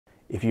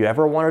If you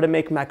ever wanted to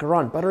make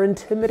macaron but are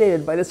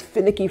intimidated by this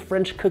finicky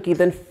French cookie,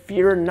 then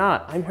fear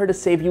not. I'm here to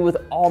save you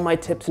with all my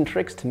tips and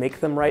tricks to make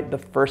them right the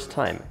first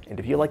time. And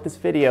if you like this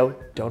video,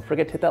 don't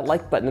forget to hit that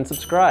like button and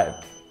subscribe.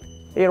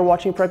 Hey, you're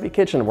watching Preppy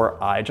Kitchen,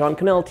 where I, John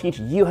Cannell, teach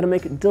you how to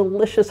make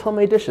delicious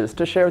homemade dishes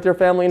to share with your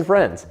family and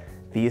friends.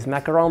 These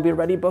macarons will be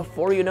ready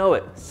before you know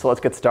it, so let's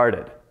get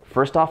started.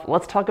 First off,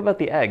 let's talk about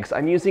the eggs.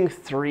 I'm using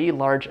 3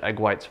 large egg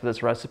whites for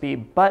this recipe,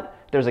 but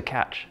there's a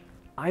catch.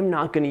 I'm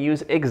not going to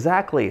use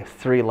exactly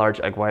 3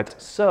 large egg whites,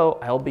 so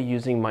I'll be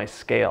using my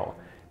scale.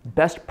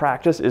 Best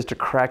practice is to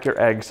crack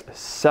your eggs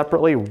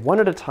separately, one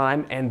at a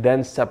time, and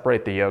then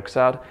separate the yolks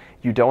out.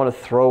 You don't want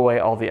to throw away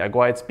all the egg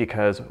whites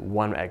because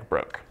one egg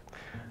broke.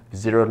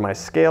 Zeroed my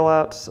scale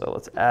out, so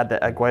let's add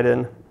the egg white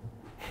in.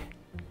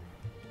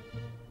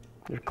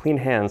 Your clean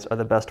hands are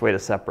the best way to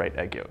separate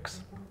egg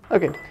yolks.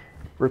 Okay.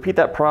 Repeat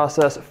that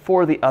process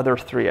for the other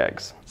 3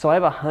 eggs. So I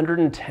have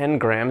 110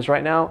 grams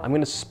right now. I'm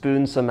gonna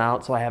spoon some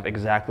out so I have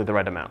exactly the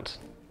right amount.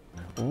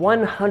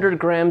 100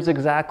 grams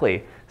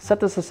exactly.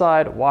 Set this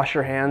aside, wash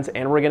your hands,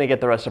 and we're gonna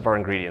get the rest of our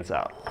ingredients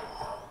out.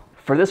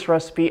 For this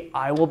recipe,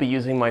 I will be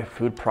using my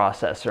food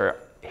processor.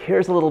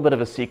 Here's a little bit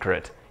of a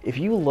secret. If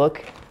you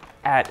look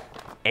at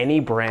any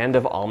brand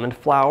of almond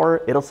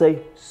flour, it'll say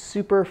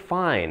super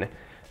fine.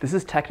 This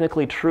is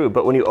technically true,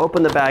 but when you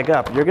open the bag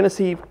up, you're gonna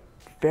see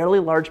fairly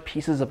large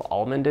pieces of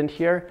almond in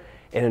here,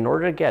 and in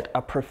order to get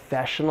a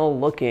professional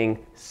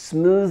looking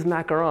smooth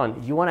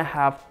macaron, you want to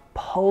have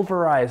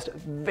pulverized,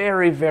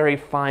 very, very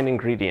fine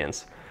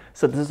ingredients.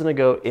 So this is going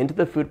to go into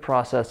the food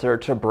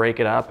processor to break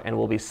it up, and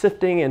we'll be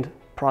sifting and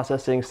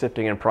processing,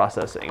 sifting and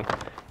processing.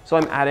 So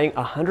I'm adding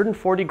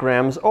 140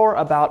 grams or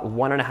about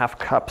 1.5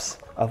 cups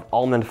of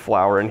almond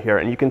flour in here,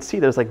 and you can see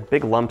there's like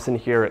big lumps in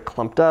here, it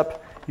clumped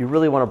up. You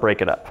really want to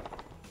break it up.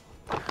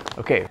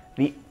 Okay,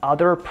 the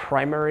other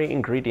primary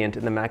ingredient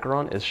in the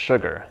macaron is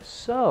sugar.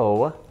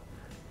 So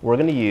we're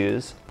gonna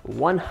use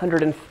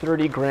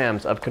 130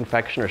 grams of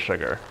confectioner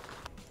sugar.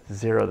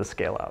 Zero the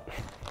scale out.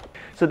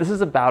 So this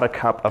is about a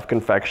cup of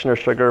confectioner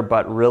sugar,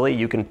 but really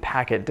you can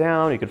pack it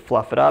down, you could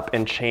fluff it up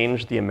and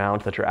change the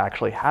amount that you're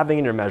actually having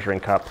in your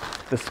measuring cup.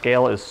 The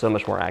scale is so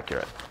much more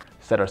accurate.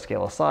 Set our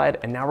scale aside,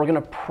 and now we're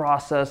gonna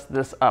process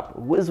this up,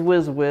 whiz,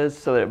 whiz, whiz,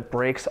 so that it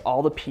breaks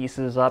all the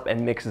pieces up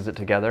and mixes it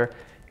together.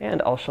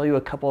 And I'll show you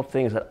a couple of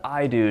things that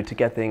I do to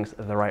get things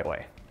the right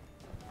way.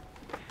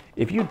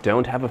 If you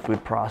don't have a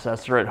food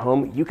processor at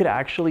home, you could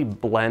actually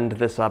blend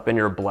this up in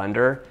your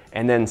blender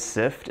and then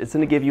sift. It's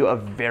gonna give you a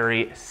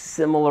very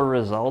similar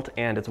result,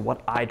 and it's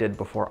what I did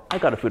before I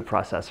got a food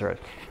processor.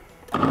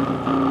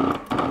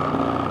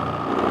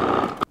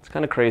 It's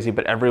kind of crazy,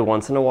 but every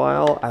once in a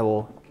while, I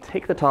will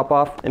take the top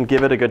off and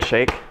give it a good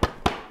shake.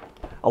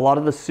 A lot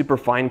of the super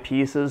fine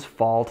pieces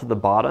fall to the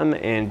bottom,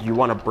 and you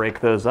wanna break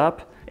those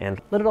up and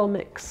let it all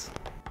mix.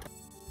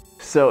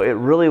 So it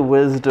really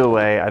whizzed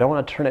away. I don't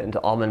want to turn it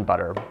into almond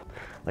butter.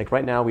 Like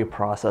right now we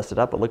processed it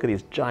up, but look at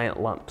these giant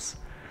lumps.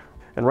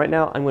 And right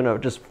now I'm gonna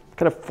just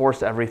kind of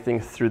force everything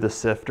through the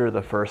sifter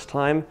the first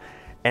time,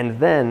 and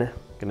then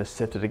I'm gonna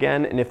sift it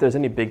again, and if there's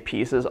any big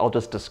pieces, I'll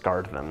just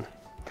discard them.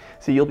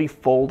 So you'll be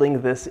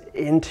folding this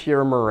into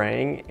your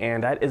meringue,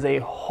 and that is a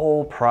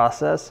whole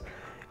process.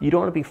 You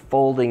don't want to be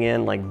folding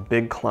in like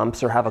big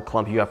clumps or have a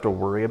clump you have to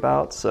worry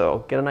about,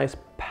 so get a nice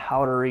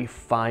powdery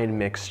fine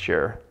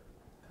mixture.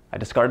 I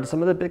discarded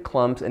some of the big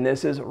clumps, and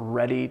this is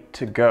ready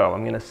to go.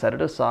 I'm going to set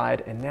it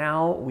aside, and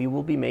now we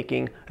will be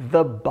making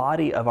the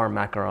body of our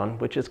macaron,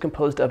 which is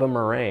composed of a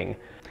meringue.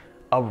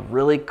 A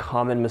really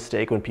common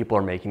mistake when people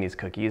are making these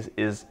cookies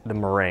is the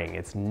meringue.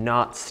 It's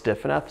not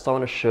stiff enough, so I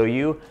want to show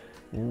you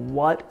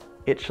what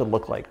it should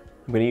look like.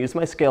 I'm going to use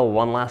my scale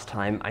one last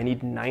time. I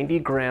need 90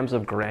 grams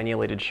of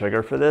granulated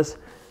sugar for this,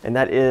 and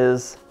that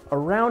is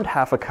around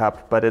 ½ a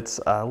cup, but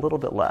it's a little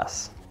bit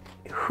less.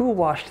 Who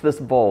washed this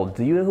bowl?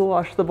 Do you know who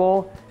washed the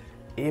bowl?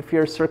 If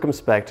you're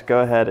circumspect,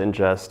 go ahead and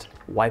just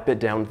wipe it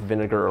down with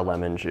vinegar or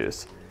lemon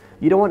juice.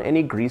 You don't want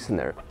any grease in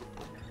there.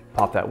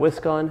 Pop that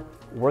whisk on.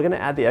 We're gonna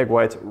add the egg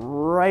whites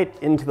right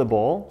into the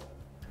bowl.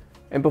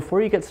 And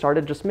before you get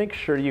started, just make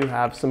sure you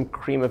have some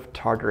cream of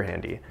tartar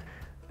handy.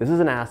 This is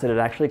an acid, it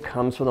actually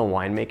comes from the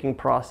winemaking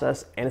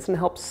process, and it's gonna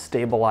help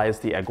stabilize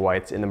the egg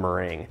whites in the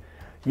meringue.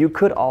 You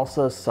could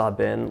also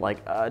sub in like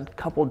a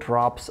couple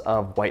drops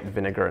of white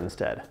vinegar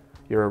instead.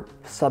 You're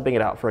subbing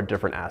it out for a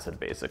different acid,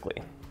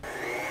 basically.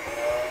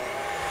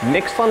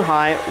 Mix on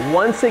high.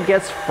 Once it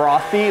gets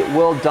frothy,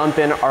 we'll dump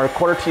in our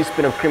 1/4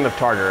 teaspoon of cream of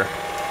tartar.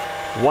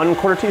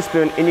 1/4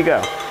 teaspoon, in you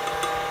go.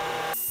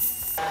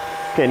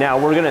 Okay, now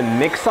we're gonna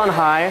mix on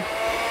high.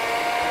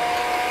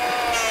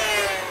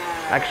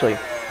 Actually,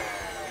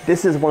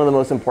 this is one of the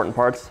most important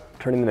parts,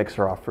 turning the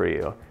mixer off for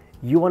you.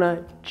 You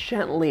wanna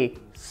gently,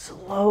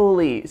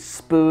 slowly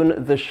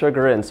spoon the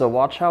sugar in. So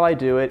watch how I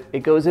do it. It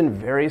goes in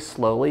very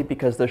slowly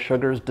because the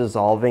sugar's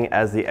dissolving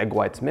as the egg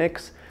whites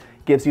mix.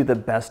 Gives you the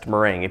best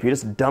meringue. If you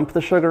just dump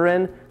the sugar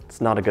in, it's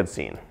not a good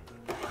scene.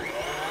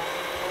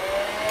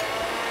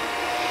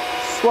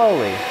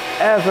 Slowly,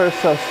 ever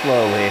so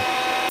slowly.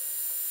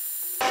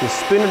 So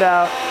spoon it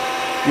out,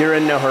 you're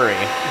in no hurry.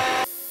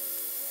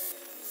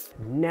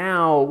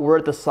 Now we're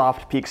at the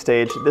soft peak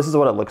stage. This is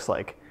what it looks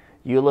like.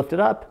 You lift it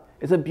up,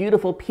 it's a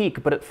beautiful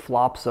peak, but it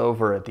flops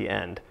over at the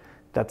end.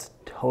 That's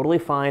totally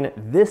fine.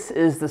 This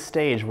is the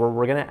stage where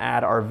we're gonna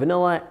add our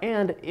vanilla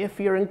and, if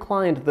you're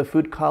inclined, the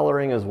food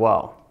coloring as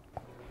well.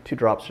 2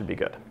 drops should be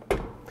good.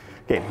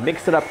 Okay,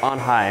 mix it up on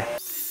high.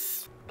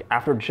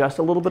 After just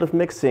a little bit of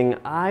mixing,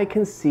 I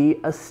can see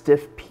a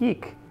stiff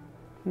peak.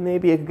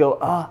 Maybe it could go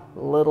a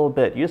little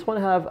bit. You just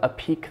wanna have a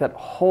peak that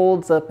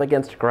holds up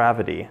against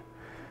gravity.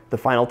 The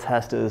final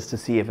test is to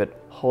see if it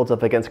holds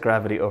up against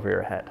gravity over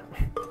your head.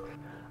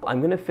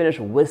 I'm gonna finish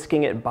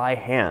whisking it by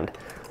hand.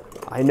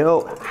 I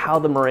know how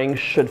the meringue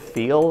should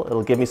feel.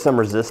 It'll give me some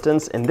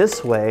resistance, and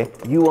this way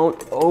you won't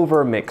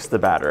overmix the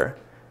batter.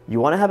 You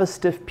wanna have a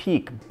stiff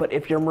peak, but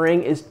if your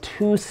meringue is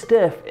too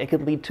stiff, it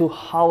could lead to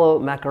hollow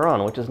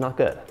macaron, which is not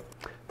good.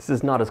 This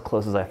is not as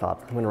close as I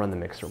thought. I'm gonna run the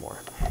mixer more.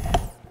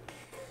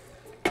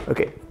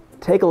 Okay,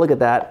 take a look at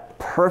that.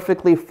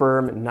 Perfectly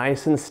firm,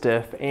 nice and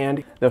stiff,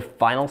 and the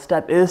final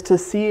step is to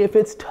see if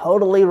it's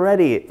totally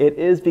ready. It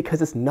is,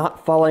 because it's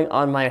not falling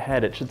on my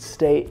head. It should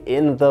stay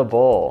in the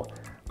bowl.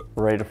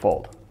 Ready to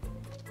fold.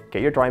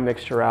 Get your dry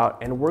mixture out,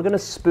 and we're gonna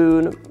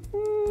spoon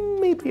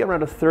maybe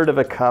around 1/3 of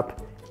a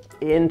cup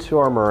into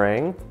our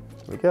meringue.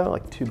 Here we go,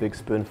 like 2 big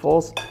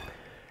spoonfuls.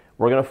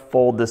 We're gonna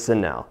fold this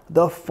in now.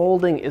 The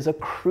folding is a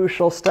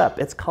crucial step.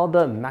 It's called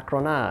the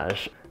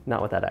macaronage.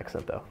 Not with that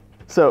accent though.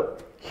 So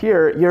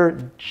here, you're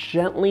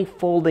gently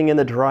folding in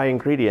the dry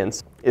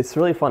ingredients. It's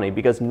really funny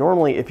because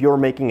normally if you're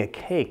making a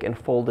cake and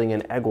folding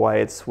in egg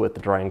whites with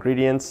the dry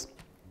ingredients,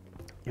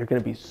 you're gonna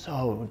be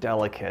so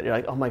delicate. You're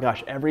like, oh my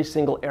gosh, every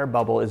single air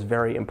bubble is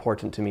very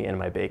important to me in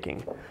my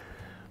baking.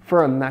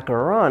 For a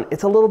macaron,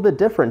 it's a little bit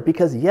different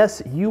because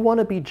yes, you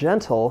wanna be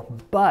gentle,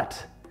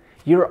 but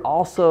you're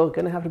also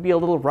gonna have to be a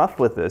little rough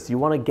with this. You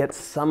wanna get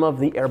some of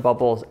the air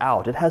bubbles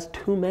out. It has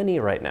too many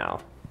right now.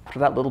 After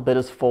that little bit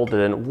is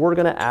folded in, we're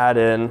gonna add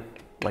in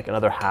like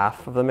another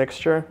half of the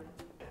mixture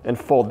and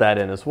fold that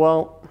in as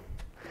well.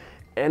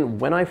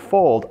 And when I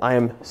fold, I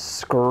am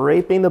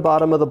scraping the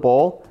bottom of the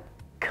bowl,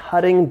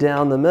 cutting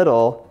down the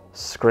middle,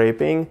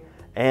 scraping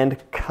and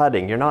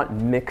cutting. You're not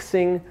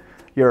mixing,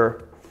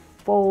 you're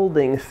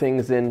folding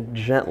things in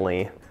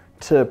gently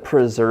to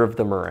preserve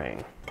the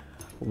meringue.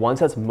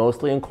 Once that's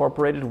mostly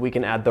incorporated, we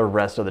can add the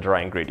rest of the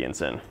dry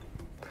ingredients in.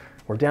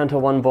 We're down to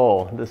 1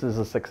 bowl. This is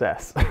a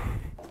success.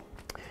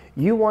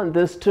 You want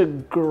this to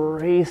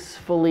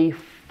gracefully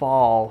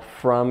fall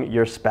from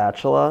your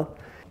spatula.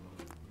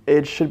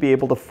 It should be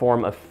able to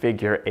form a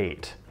figure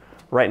 8.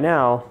 Right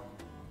now,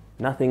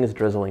 nothing is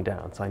drizzling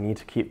down, so I need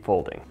to keep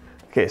folding.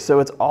 Okay, so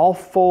it's all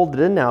folded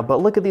in now, but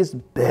look at these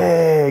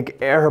big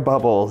air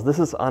bubbles. This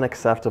is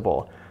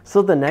unacceptable.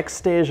 So the next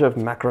stage of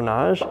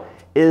macaronage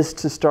is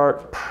to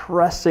start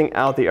pressing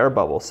out the air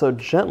bubbles. So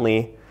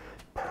gently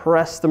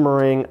press the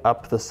meringue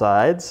up the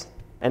sides.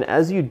 And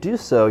as you do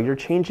so, you're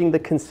changing the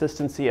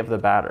consistency of the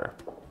batter.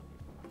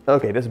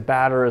 Okay, this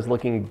batter is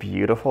looking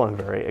beautiful. I'm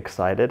very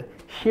excited.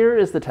 Here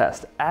is the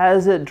test.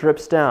 As it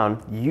drips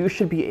down, you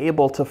should be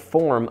able to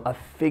form a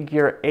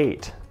figure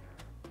 8.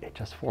 It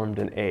just formed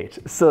an 8.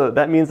 So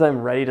that means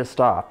I'm ready to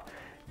stop.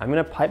 I'm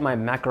gonna pipe my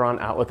macaron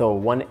out with a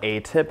 1A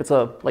tip. It's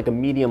like a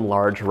medium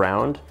large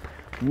round.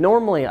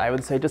 Normally, I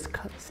would say just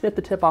snip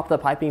the tip off the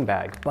piping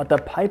bag, but the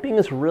piping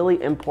is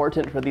really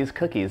important for these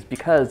cookies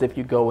because if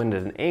you go in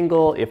at an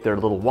angle, if they're a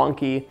little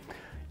wonky,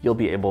 you'll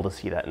be able to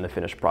see that in the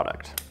finished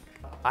product.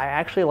 I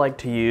actually like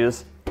to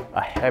use a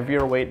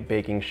heavier weight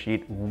baking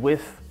sheet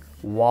with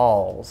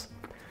walls.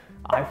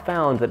 I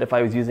found that if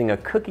I was using a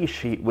cookie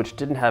sheet which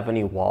didn't have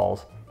any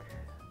walls,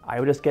 I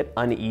would just get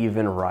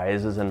uneven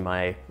rises in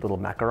my little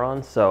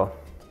macaron, so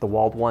the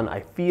walled one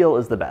I feel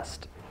is the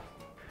best.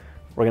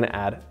 We're gonna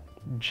add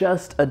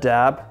just a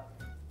dab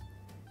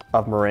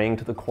of meringue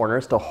to the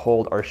corners to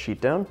hold our sheet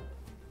down.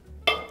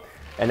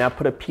 And now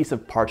put a piece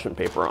of parchment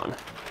paper on.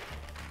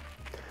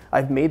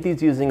 I've made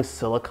these using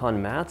silicone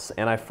mats,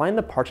 and I find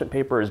the parchment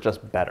paper is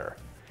just better.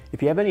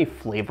 If you have any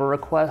flavor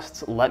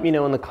requests, let me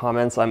know in the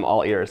comments. I'm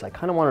all ears. I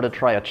kind of wanted to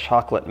try a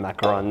chocolate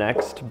macaron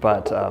next,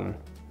 but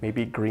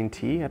maybe green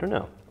tea, I don't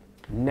know.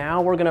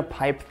 Now we're gonna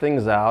pipe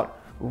things out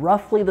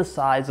roughly the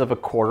size of a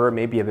quarter,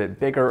 maybe a bit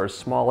bigger or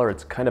smaller.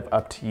 It's kind of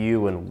up to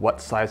you and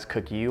what size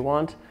cookie you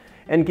want,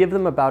 and give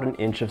them about 1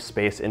 inch of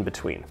space in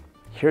between.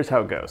 Here's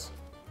how it goes.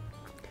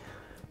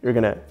 You're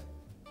gonna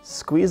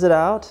squeeze it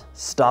out,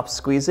 stop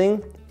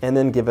squeezing, and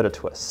then give it a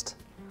twist.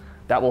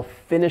 That will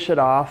finish it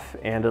off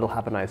and it'll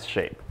have a nice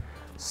shape.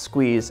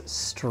 Squeeze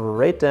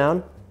straight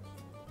down,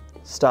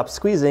 stop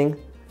squeezing,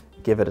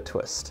 give it a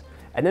twist.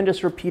 And then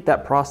just repeat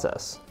that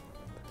process.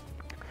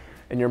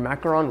 And your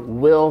macaron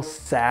will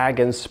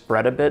sag and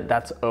spread a bit,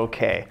 that's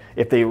okay.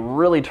 If they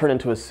really turn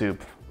into a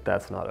soup,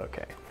 that's not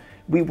okay.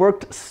 We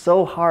worked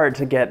so hard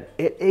to get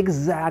it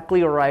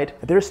exactly right.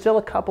 There's still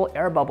a couple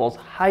air bubbles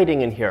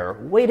hiding in here,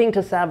 waiting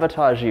to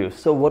sabotage you.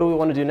 So what do we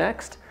want to do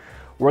next?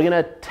 We're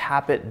gonna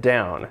tap it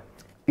down.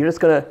 You're just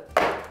gonna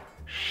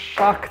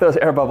shock those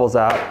air bubbles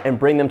out and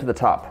bring them to the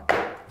top.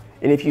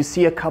 And if you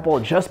see a couple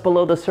just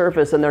below the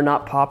surface and they're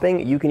not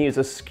popping, you can use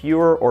a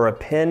skewer or a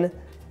pin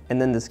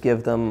and then just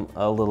give them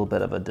a little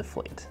bit of a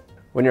deflate.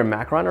 When your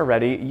macaron are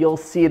ready, you'll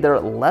see they're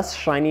less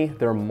shiny,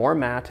 they're more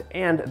matte,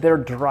 and they're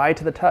dry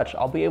to the touch.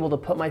 I'll be able to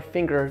put my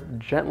finger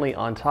gently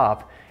on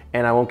top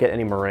and I won't get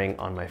any meringue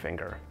on my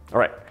finger. All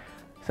right,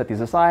 set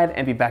these aside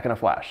and be back in a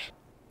flash.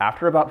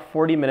 After about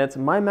 40 minutes,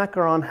 my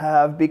macaron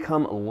have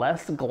become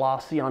less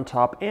glossy on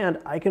top and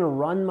I can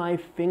run my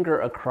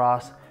finger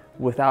across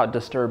without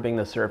disturbing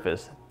the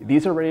surface.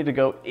 These are ready to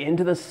go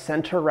into the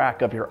center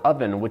rack of your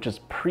oven, which is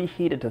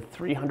preheated to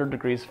 300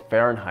 degrees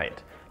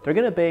Fahrenheit. They're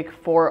gonna bake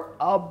for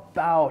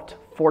about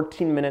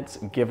 14 minutes,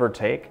 give or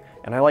take,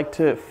 and I like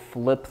to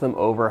flip them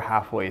over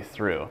halfway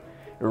through.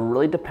 It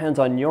really depends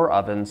on your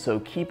oven, so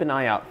keep an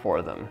eye out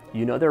for them.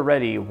 You know they're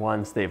ready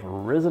once they've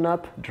risen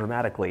up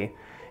dramatically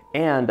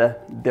and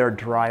they're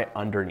dry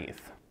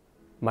underneath.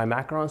 My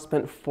macarons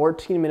spent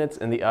 14 minutes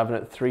in the oven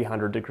at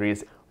 300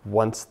 degrees.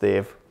 Once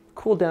they've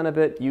cooled down a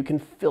bit, you can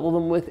fill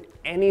them with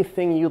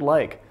anything you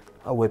like.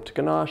 A whipped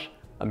ganache,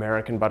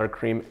 American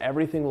buttercream,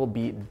 everything will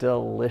be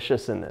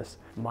delicious in this.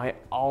 My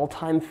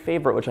all-time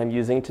favorite, which I'm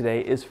using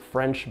today, is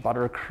French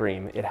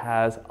buttercream. It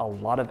has a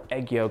lot of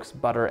egg yolks,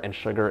 butter, and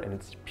sugar, and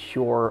it's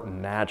pure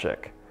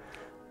magic.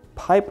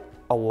 Pipe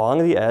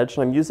along the edge,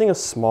 and I'm using a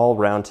small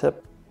round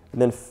tip,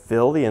 and then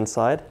fill the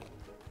inside,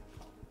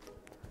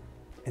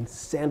 and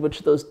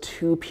sandwich those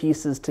two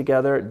pieces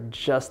together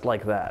just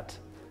like that.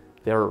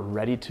 They're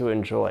ready to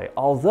enjoy,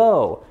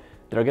 although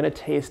they're gonna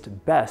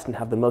taste best and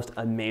have the most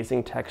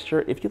amazing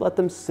texture if you let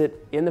them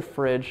sit in the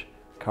fridge,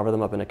 cover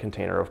them up in a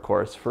container, of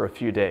course, for a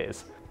few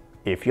days.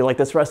 If you like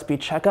this recipe,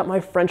 check out my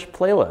French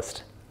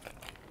playlist.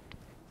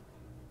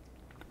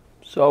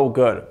 So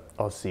good.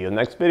 I'll see you in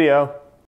the next video.